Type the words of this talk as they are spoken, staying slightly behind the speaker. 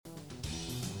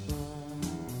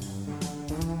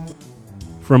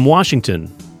From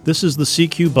Washington, this is the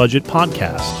CQ Budget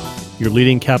Podcast, your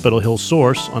leading Capitol Hill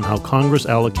source on how Congress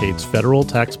allocates federal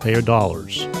taxpayer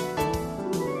dollars.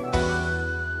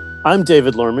 I'm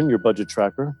David Lerman, your budget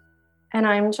tracker. And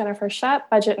I'm Jennifer Shutt,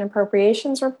 budget and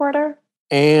appropriations reporter.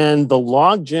 And the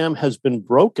logjam has been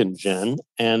broken, Jen,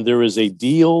 and there is a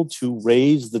deal to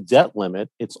raise the debt limit.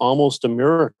 It's almost a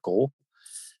miracle.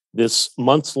 This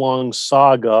months-long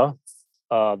saga,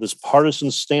 this partisan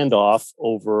standoff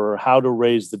over how to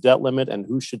raise the debt limit and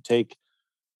who should take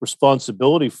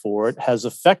responsibility for it has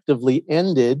effectively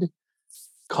ended.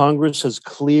 Congress has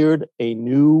cleared a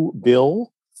new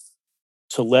bill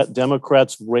to let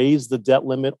Democrats raise the debt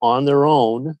limit on their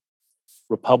own.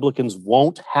 Republicans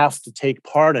won't have to take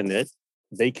part in it.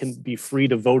 They can be free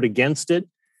to vote against it.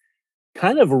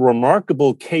 Kind of a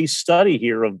remarkable case study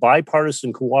here of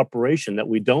bipartisan cooperation that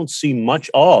we don't see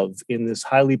much of in this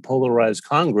highly polarized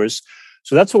Congress.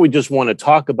 So that's what we just want to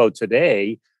talk about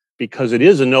today, because it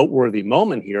is a noteworthy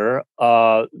moment here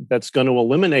that's going to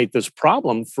eliminate this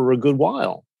problem for a good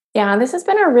while. Yeah, this has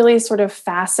been a really sort of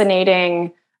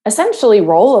fascinating, essentially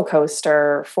roller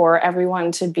coaster for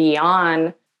everyone to be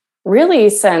on, really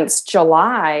since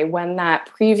July, when that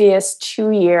previous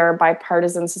 2-year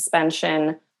bipartisan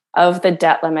suspension of the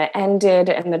debt limit ended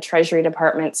and the Treasury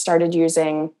Department started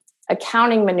using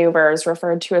accounting maneuvers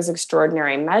referred to as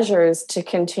extraordinary measures to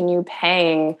continue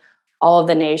paying all of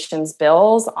the nation's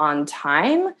bills on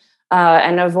time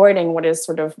and avoiding what is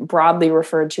sort of broadly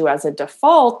referred to as a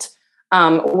default,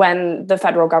 when the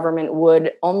federal government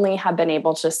would only have been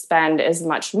able to spend as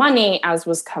much money as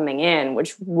was coming in,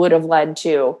 which would have led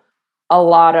to a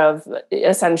lot of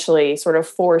essentially sort of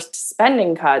forced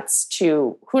spending cuts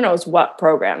to who knows what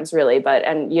programs really,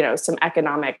 and some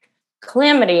economic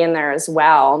calamity in there as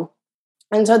well.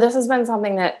 And so this has been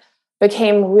something that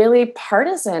became really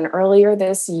partisan earlier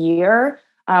this year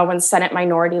when Senate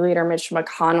Minority Leader Mitch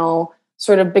McConnell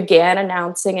sort of began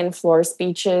announcing in floor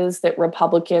speeches that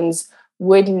Republicans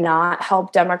would not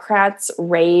help Democrats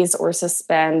raise or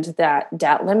suspend that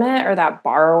debt limit or that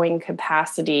borrowing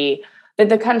capacity that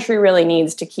the country really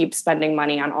needs to keep spending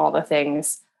money on all the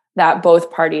things that both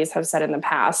parties have said in the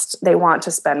past they want to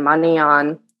spend money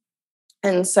on.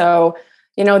 And so,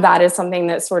 that is something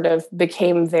that sort of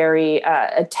became very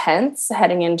tense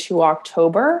heading into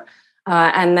October.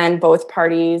 And then both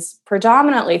parties,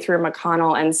 predominantly through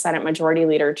McConnell and Senate Majority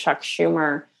Leader Chuck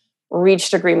Schumer,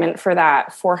 reached agreement for that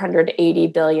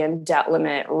 $480 billion debt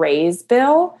limit raise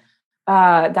bill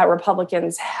that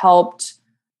Republicans helped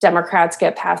Democrats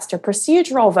get past a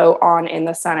procedural vote on in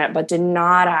the Senate, but did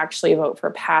not actually vote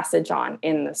for passage on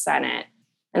in the Senate.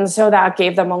 And so that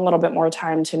gave them a little bit more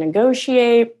time to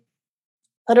negotiate.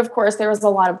 But of course, there was a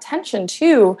lot of tension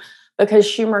too, because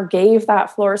Schumer gave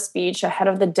that floor speech ahead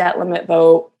of the debt limit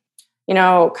vote,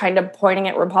 kind of pointing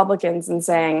at Republicans and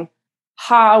saying,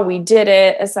 we did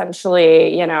it.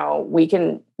 Essentially,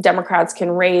 Democrats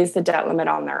can raise the debt limit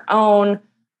on their own.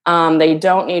 They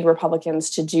don't need Republicans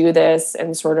to do this,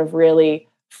 and sort of really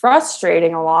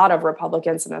frustrating a lot of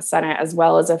Republicans in the Senate, as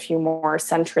well as a few more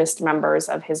centrist members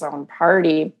of his own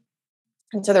party.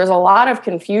 And so there's a lot of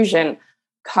confusion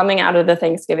coming out of the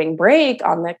Thanksgiving break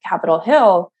on the Capitol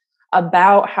Hill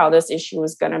about how this issue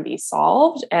was going to be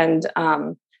solved. And,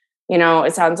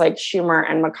 it sounds like Schumer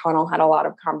and McConnell had a lot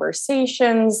of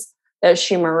conversations that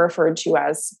Schumer referred to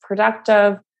as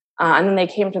productive. And then they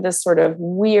came to this sort of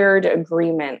weird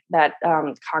agreement that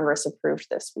Congress approved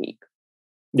this week.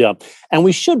 Yeah. And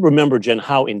we should remember, Jen,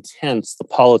 how intense the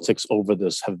politics over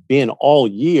this have been all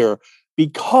year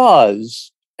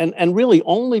because, and really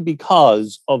only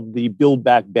because of the Build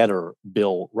Back Better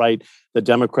bill, right? The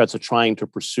Democrats are trying to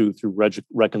pursue through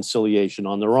reconciliation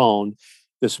on their own,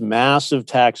 this massive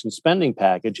tax and spending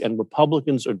package, and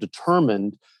Republicans are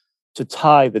determined to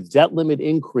tie the debt limit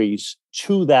increase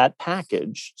to that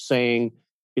package, saying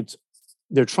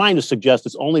they're trying to suggest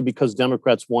it's only because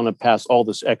Democrats want to pass all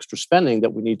this extra spending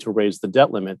that we need to raise the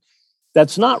debt limit.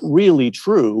 That's not really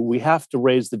true. We have to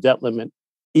raise the debt limit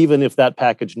even if that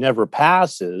package never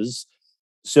passes,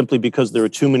 simply because there are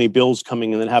too many bills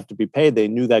coming in that have to be paid. They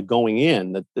knew that going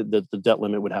in, that the debt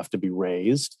limit would have to be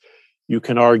raised. You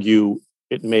can argue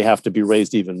it may have to be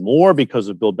raised even more because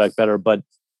of Build Back Better, but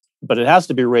it has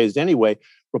to be raised anyway.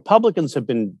 Republicans have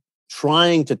been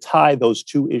trying to tie those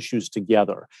two issues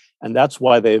together. And that's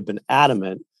why they have been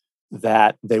adamant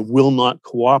that they will not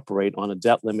cooperate on a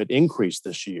debt limit increase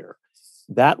this year.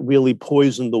 That really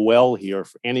poisoned the well here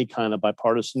for any kind of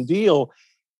bipartisan deal.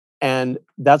 And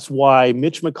that's why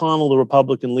Mitch McConnell, the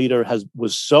Republican leader,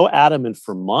 was so adamant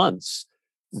for months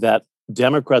that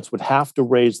Democrats would have to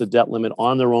raise the debt limit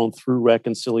on their own through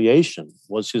reconciliation,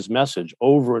 was his message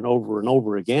over and over and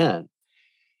over again.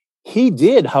 He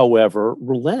did, however,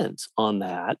 relent on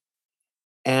that.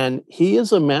 And he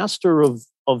is a master of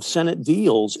Senate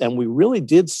deals. And we really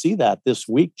did see that this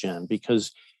week, Jen,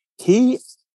 because he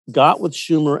got with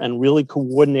Schumer and really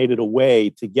coordinated a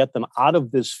way to get them out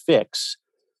of this fix.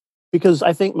 Because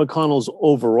I think McConnell's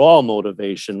overall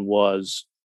motivation was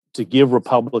to give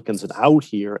Republicans an out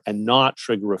here and not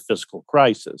trigger a fiscal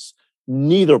crisis.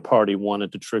 Neither party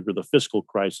wanted to trigger the fiscal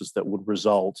crisis that would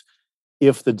result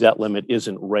if the debt limit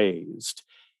isn't raised.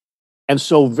 And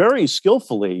so very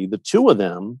skillfully, the two of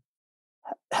them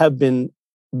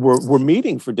were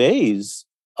meeting for days,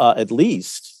 at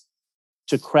least,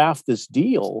 to craft this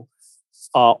deal,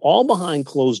 all behind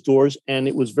closed doors. And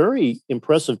it was very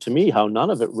impressive to me how none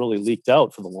of it really leaked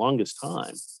out for the longest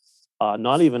time.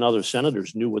 Not even other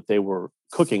senators knew what they were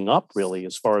cooking up, really,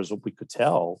 as far as what we could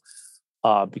tell,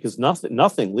 because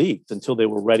nothing leaked until they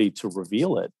were ready to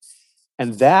reveal it.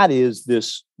 And that is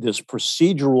this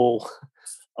procedural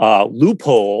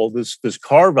loophole, this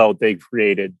carve out they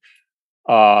created,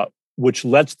 which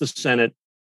lets the Senate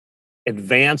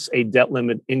advance a debt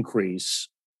limit increase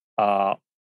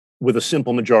with a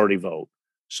simple majority vote.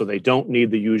 So they don't need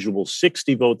the usual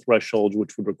 60 vote threshold,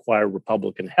 which would require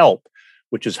Republican help,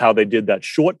 which is how they did that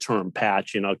short-term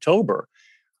patch in October.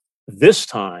 This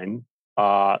time,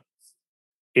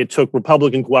 it took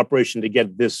Republican cooperation to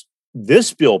get this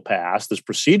bill passed, this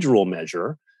procedural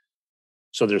measure.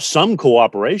 So there's some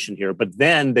cooperation here, but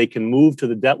then they can move to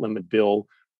the debt limit bill.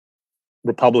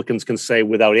 Republicans can say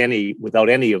without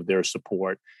any of their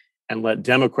support, and let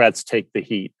Democrats take the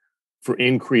heat for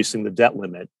increasing the debt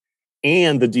limit.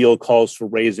 And the deal calls for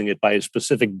raising it by a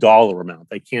specific dollar amount.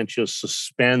 They can't just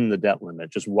suspend the debt limit,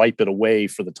 just wipe it away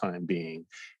for the time being,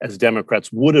 as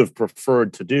Democrats would have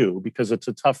preferred to do, because it's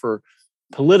a tougher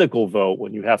political vote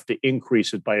when you have to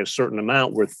increase it by a certain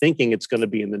amount. We're thinking it's going to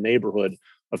be in the neighborhood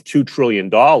of $2 trillion.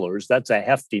 That's a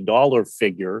hefty dollar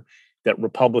figure that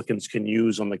Republicans can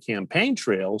use on the campaign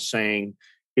trail, saying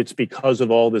it's because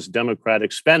of all this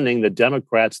Democratic spending that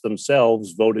Democrats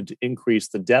themselves voted to increase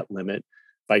the debt limit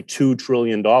by $2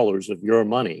 trillion of your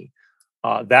money.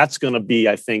 That's going to be,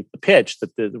 I think, the pitch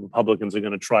that the Republicans are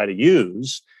going to try to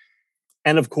use.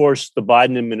 And of course, the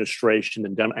Biden administration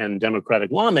and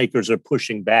Democratic lawmakers are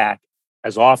pushing back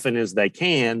as often as they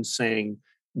can, saying,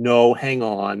 no, hang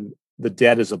on, the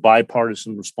debt is a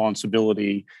bipartisan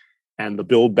responsibility, and the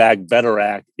Build Back Better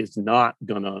Act is not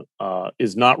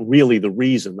really the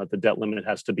reason that the debt limit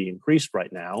has to be increased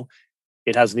right now.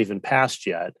 It hasn't even passed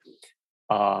yet.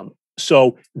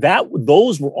 So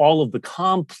those were all of the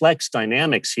complex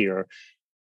dynamics here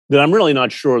that I'm really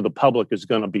not sure the public is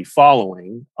going to be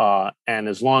following. And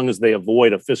as long as they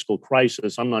avoid a fiscal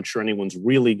crisis, I'm not sure anyone's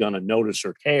really going to notice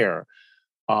or care.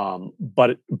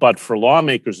 But for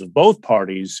lawmakers of both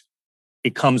parties,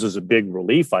 it comes as a big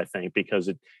relief, I think, because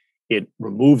it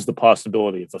removes the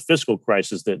possibility of a fiscal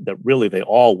crisis that really they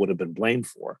all would have been blamed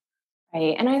for.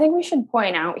 Right. And I think we should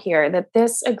point out here that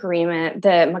this agreement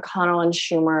that McConnell and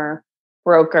Schumer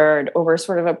brokered over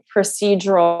sort of a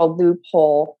procedural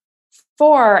loophole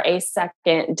for a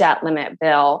second debt limit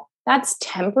bill, that's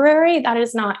temporary. That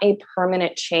is not a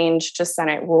permanent change to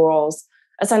Senate rules.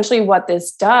 Essentially, what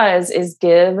this does is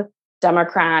give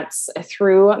Democrats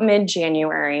through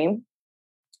mid-January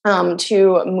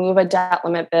to move a debt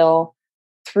limit bill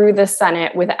through the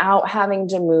Senate without having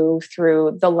to move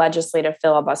through the legislative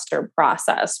filibuster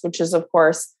process, which is, of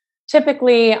course,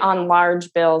 typically on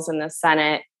large bills in the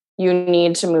Senate, you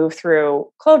need to move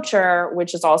through cloture,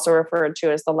 which is also referred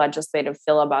to as the legislative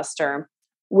filibuster,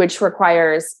 which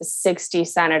requires 60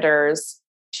 senators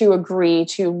to agree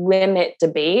to limit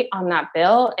debate on that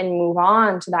bill and move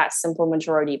on to that simple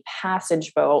majority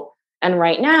passage vote. And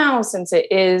right now, since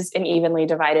it is an evenly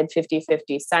divided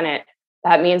 50-50 Senate,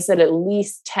 that means that at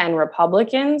least 10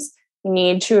 Republicans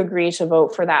need to agree to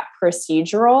vote for that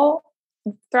procedural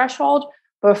threshold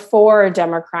before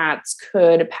Democrats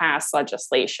could pass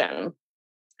legislation.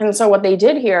 And so what they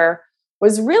did here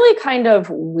was really kind of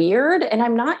weird, and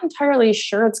I'm not entirely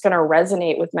sure it's going to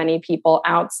resonate with many people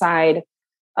outside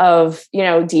of,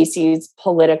 DC's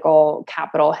political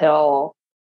Capitol Hill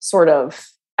sort of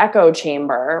echo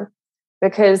chamber,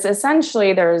 because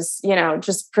essentially there's,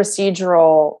 just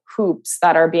procedural hoops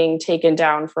that are being taken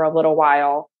down for a little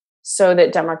while so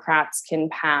that Democrats can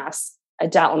pass a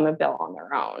debt limit bill on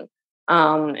their own.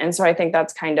 And so I think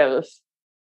that's kind of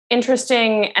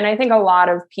interesting. And I think a lot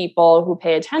of people who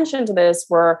pay attention to this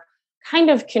were kind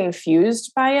of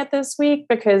confused by it this week,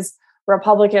 because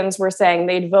Republicans were saying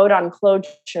they'd vote on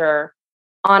cloture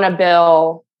on a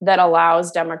bill that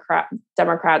allows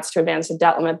Democrats to advance a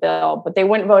debt limit bill, but they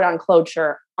wouldn't vote on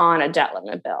cloture on a debt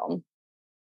limit bill.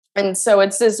 And so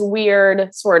it's this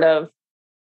weird sort of,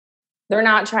 they're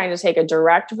not trying to take a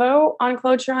direct vote on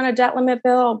cloture on a debt limit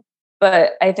bill,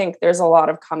 but I think there's a lot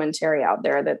of commentary out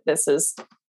there that this is,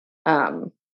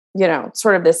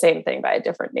 sort of the same thing by a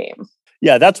different name.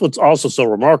 Yeah, that's what's also so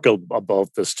remarkable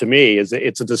about this to me is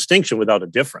it's a distinction without a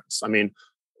difference. I mean,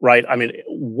 right? I mean,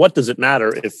 what does it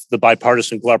matter if the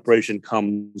bipartisan cooperation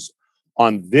comes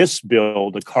on this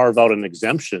bill to carve out an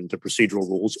exemption to procedural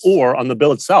rules or on the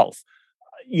bill itself?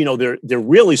 You know, they're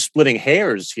really splitting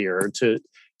hairs here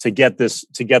to get this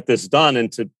done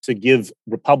and to give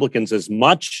Republicans as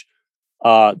much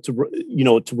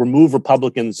to remove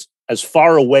Republicans as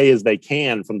far away as they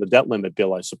can from the debt limit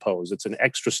bill. I suppose it's an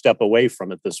extra step away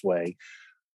from it this way,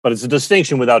 but it's a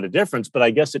distinction without a difference. But I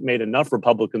guess it made enough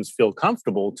Republicans feel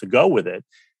comfortable to go with it,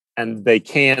 and they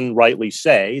can rightly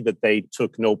say that they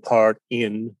took no part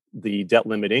in the debt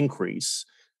limit increase.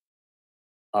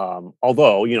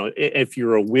 Although, you know, if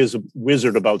you're a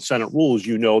wizard about Senate rules,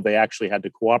 you know they actually had to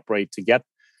cooperate to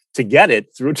get it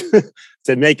through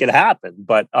to make it happen.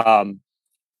 But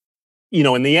you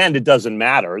know, in the end, it doesn't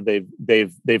matter.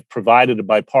 They've provided a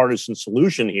bipartisan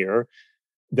solution here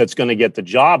that's going to get the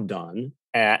job done.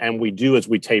 And we do, as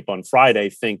we tape on Friday,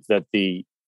 think that the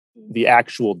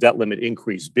actual debt limit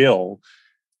increase bill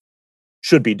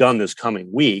should be done this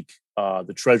coming week.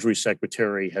 The Treasury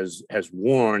Secretary has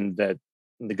warned that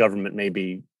the government may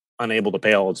be unable to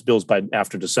pay all its bills by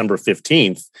after December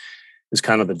 15th is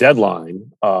kind of the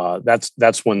deadline.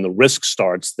 That's when the risk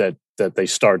starts that they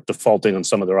start defaulting on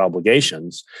some of their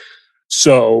obligations.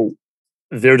 So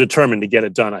they're determined to get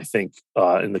it done, I think,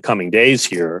 in the coming days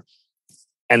here,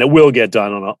 and it will get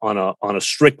done on a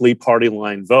strictly party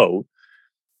line vote.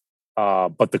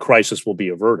 But the crisis will be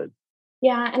averted.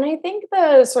 Yeah, and I think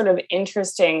the sort of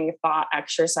interesting thought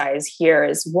exercise here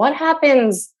is what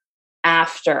happens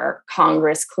after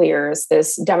Congress clears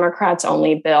this Democrats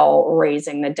only bill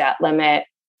raising the debt limit,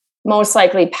 most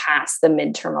likely past the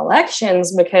midterm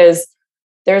elections, because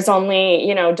there's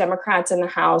only, Democrats in the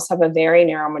House have a very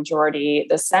narrow majority.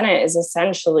 The Senate is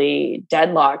essentially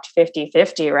deadlocked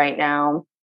 50-50 right now.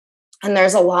 And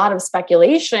there's a lot of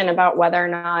speculation about whether or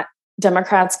not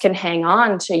Democrats can hang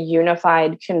on to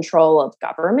unified control of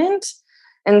government.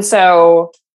 And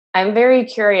so I'm very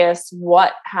curious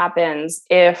what happens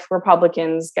if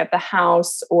Republicans get the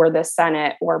House or the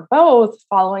Senate or both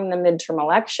following the midterm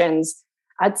elections.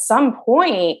 At some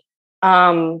point,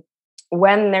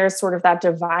 when there's sort of that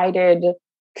divided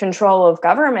control of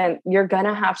government, you're going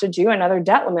to have to do another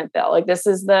debt limit bill. Like, this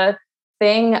is the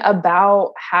thing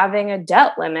about having a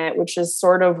debt limit, which is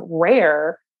sort of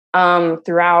rare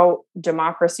throughout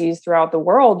democracies throughout the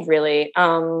world, really.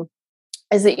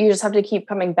 Is that you just have to keep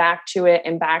coming back to it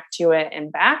and back to it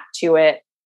and back to it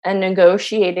and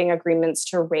negotiating agreements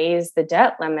to raise the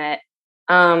debt limit,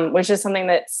 which is something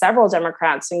that several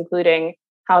Democrats, including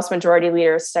House Majority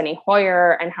Leader Steny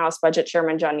Hoyer and House Budget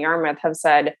Chairman John Yarmuth, have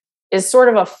said is sort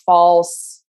of a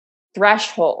false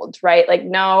threshold, right? Like,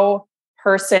 no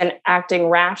person acting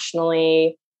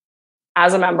rationally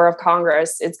as a member of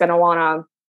Congress is going to want to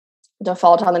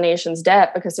default on the nation's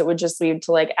debt because it would just lead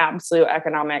to like absolute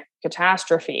economic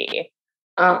catastrophe.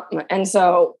 And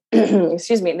so,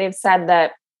 excuse me, they've said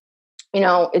that,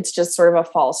 it's just sort of a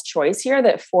false choice here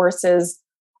that forces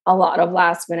a lot of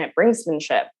last minute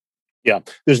brinksmanship. Yeah,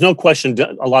 there's no question.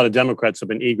 A lot of Democrats have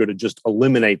been eager to just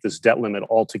eliminate this debt limit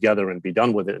altogether and be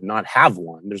done with it and not have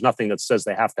one. There's nothing that says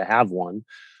they have to have one.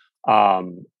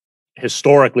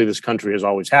 Historically, this country has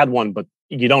always had one, but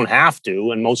you don't have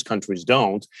to, and most countries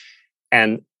don't.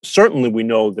 And certainly we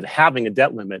know that having a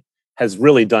debt limit has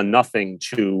really done nothing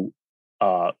to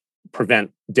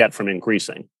prevent debt from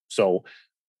increasing. So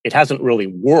it hasn't really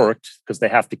worked because they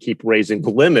have to keep raising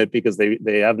the limit because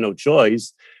they have no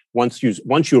choice. Once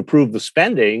you approve the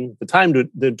spending, the time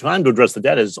to address the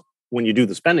debt is when you do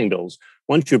the spending bills.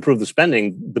 Once you approve the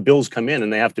spending, the bills come in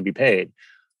and they have to be paid.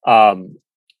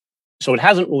 So it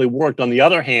hasn't really worked. On the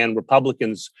other hand,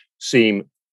 Republicans seem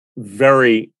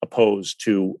very opposed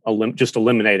to just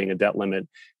eliminating a debt limit.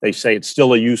 They say it's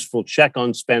still a useful check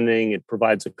on spending. It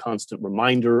provides a constant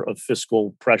reminder of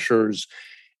fiscal pressures.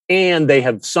 And they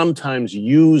have sometimes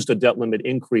used a debt limit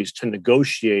increase to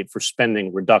negotiate for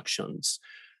spending reductions.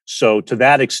 So to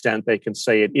that extent, they can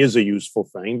say it is a useful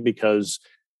thing because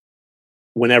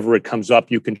whenever it comes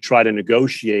up, you can try to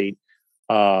negotiate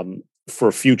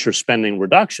for future spending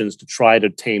reductions to try to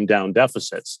tame down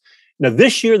deficits. Now,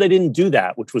 this year, they didn't do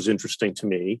that, which was interesting to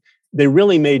me. They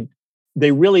really made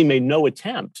they really made no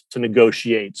attempt to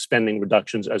negotiate spending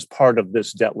reductions as part of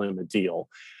this debt limit deal.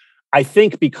 I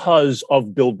think because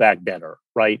of Build Back Better,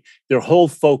 right? Their whole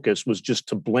focus was just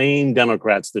to blame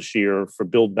Democrats this year for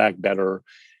Build Back Better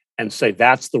and say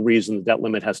that's the reason the debt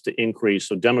limit has to increase.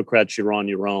 So Democrats, you're on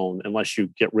your own unless you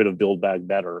get rid of Build Back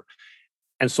Better.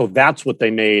 And so that's what they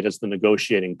made as the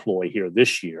negotiating ploy here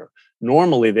this year.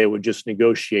 Normally, they would just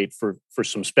negotiate for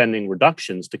some spending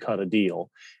reductions to cut a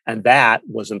deal. And that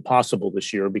wasn't possible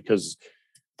this year because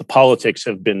the politics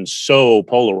have been so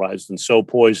polarized and so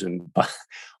poisoned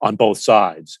on both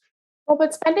sides. Well,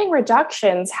 but spending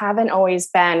reductions haven't always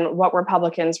been what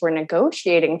Republicans were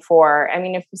negotiating for. I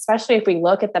mean, especially if we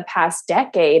look at the past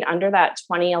decade under that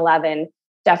 2011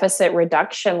 deficit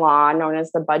reduction law known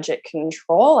as the Budget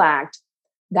Control Act,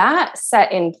 that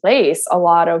set in place a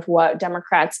lot of what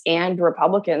Democrats and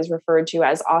Republicans referred to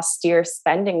as austere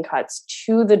spending cuts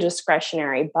to the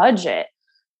discretionary budget.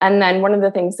 And then one of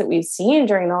the things that we've seen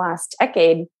during the last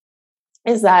decade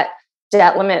is that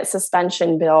debt limit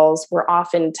suspension bills were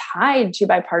often tied to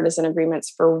bipartisan agreements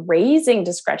for raising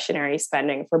discretionary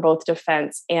spending for both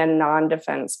defense and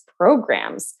non-defense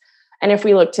programs. And if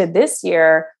we look to this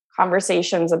year,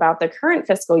 conversations about the current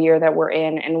fiscal year that we're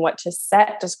in and what to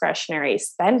set discretionary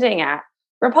spending at,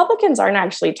 Republicans aren't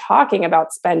actually talking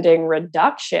about spending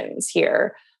reductions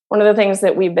here. One of the things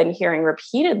that we've been hearing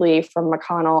repeatedly from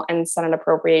McConnell and Senate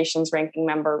Appropriations Ranking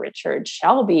Member Richard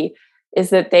Shelby is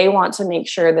that they want to make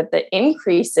sure that the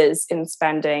increases in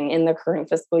spending in the current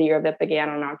fiscal year that began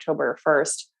on October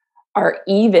 1st are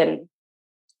even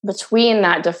between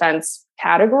that defense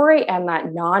category and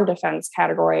that non-defense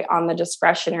category on the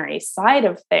discretionary side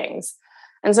of things.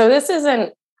 And so this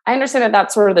isn't, I understand that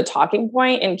that's sort of the talking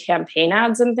point in campaign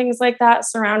ads and things like that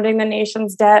surrounding the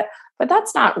nation's debt, but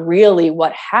that's not really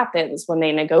what happens when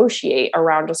they negotiate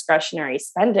around discretionary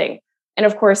spending. And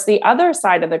of course, the other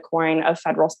side of the coin of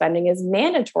federal spending is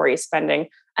mandatory spending,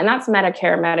 and that's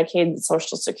Medicare, Medicaid, and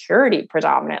Social Security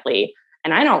predominantly.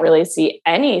 And I don't really see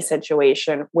any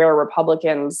situation where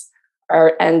Republicans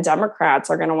and Democrats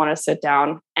are going to want to sit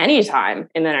down anytime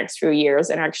in the next few years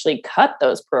and actually cut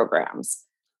those programs.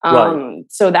 Right.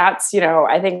 So that's,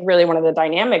 I think really one of the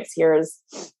dynamics here is,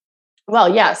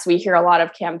 well, yes, we hear a lot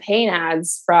of campaign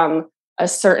ads from a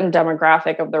certain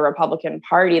demographic of the Republican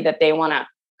Party that they want to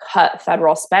cut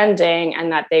federal spending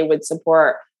and that they would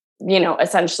support,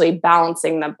 essentially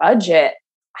balancing the budget.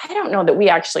 I don't know that we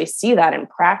actually see that in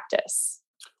practice.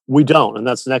 We don't, and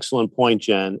that's an excellent point,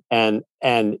 Jen. And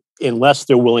unless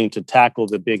they're willing to tackle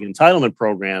the big entitlement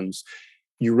programs,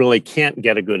 you really can't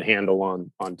get a good handle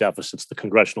on deficits, the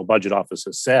Congressional Budget Office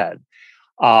has said.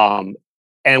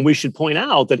 And we should point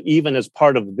out that even as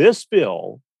part of this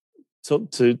bill,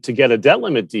 to get a debt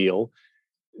limit deal,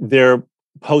 they're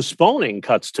postponing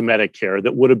cuts to Medicare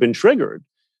that would have been triggered.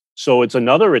 So it's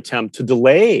another attempt to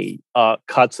delay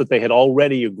cuts that they had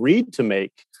already agreed to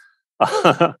make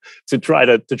to try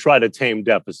to tame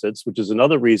deficits, which is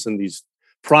another reason these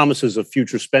promises of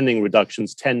future spending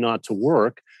reductions tend not to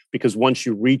work, because once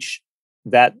you reach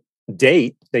that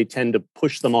date, they tend to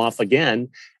push them off again.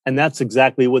 And that's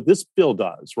exactly what this bill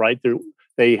does, right?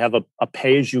 They have a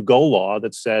pay-as-you-go law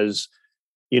that says,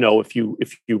 if you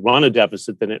run a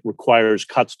deficit, then it requires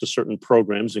cuts to certain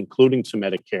programs, including to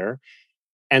Medicare.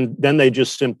 And then they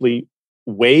just simply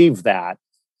waive that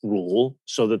rule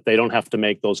so that they don't have to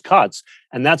make those cuts.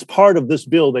 And that's part of this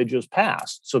bill they just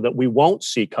passed, so that we won't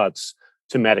see cuts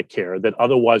to Medicare that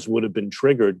otherwise would have been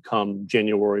triggered come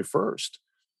January 1st.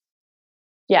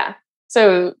 Yeah.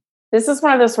 So this is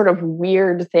one of the sort of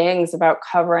weird things about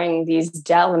covering these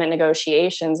debt limit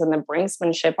negotiations and the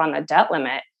brinksmanship on the debt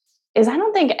limit is I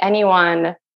don't think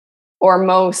anyone or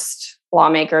most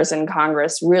lawmakers in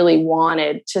Congress really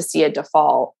wanted to see a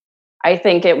default. I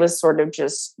think it was sort of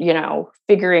just,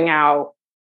 figuring out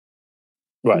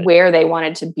where they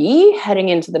wanted to be heading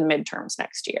into the midterms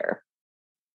next year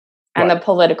and the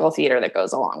political theater that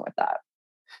goes along with that.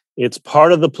 It's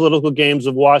part of the political games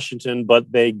of Washington,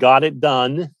 but they got it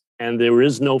done and there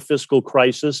is no fiscal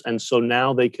crisis. And so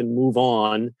now they can move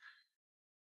on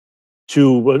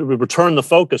to return the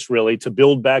focus really to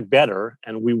Build Back Better.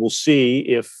 And we will see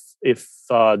if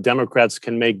Democrats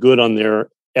can make good on their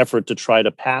effort to try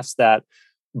to pass that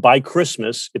by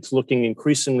Christmas. It's looking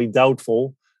increasingly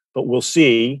doubtful, but we'll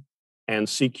see. And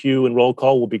CQ and Roll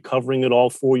Call will be covering it all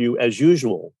for you as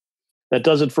usual. That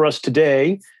does it for us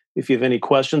today. If you have any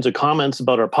questions or comments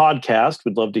about our podcast,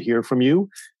 we'd love to hear from you.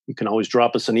 You can always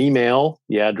drop us an email.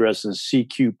 The address is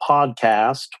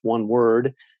cqpodcast, one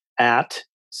word, at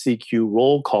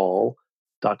cqrollcall.com.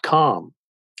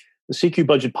 The CQ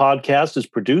Budget Podcast is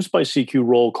produced by CQ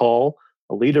Roll Call,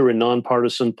 a leader in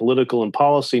nonpartisan political and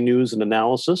policy news and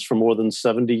analysis for more than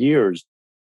 70 years.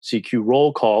 CQ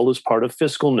Roll Call is part of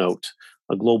Fiscal Note,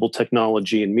 a global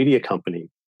technology and media company.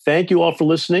 Thank you all for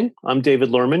listening. I'm David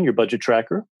Lerman, your budget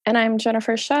tracker. And I'm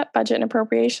Jennifer Shutt, budget and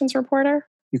appropriations reporter.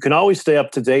 You can always stay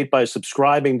up to date by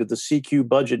subscribing to the CQ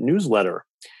Budget newsletter.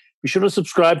 Be sure to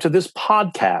subscribe to this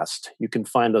podcast. You can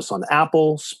find us on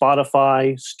Apple,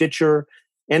 Spotify, Stitcher,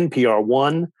 NPR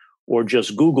One, or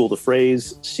just Google the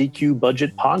phrase CQ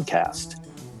Budget Podcast.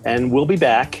 And we'll be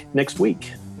back next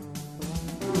week.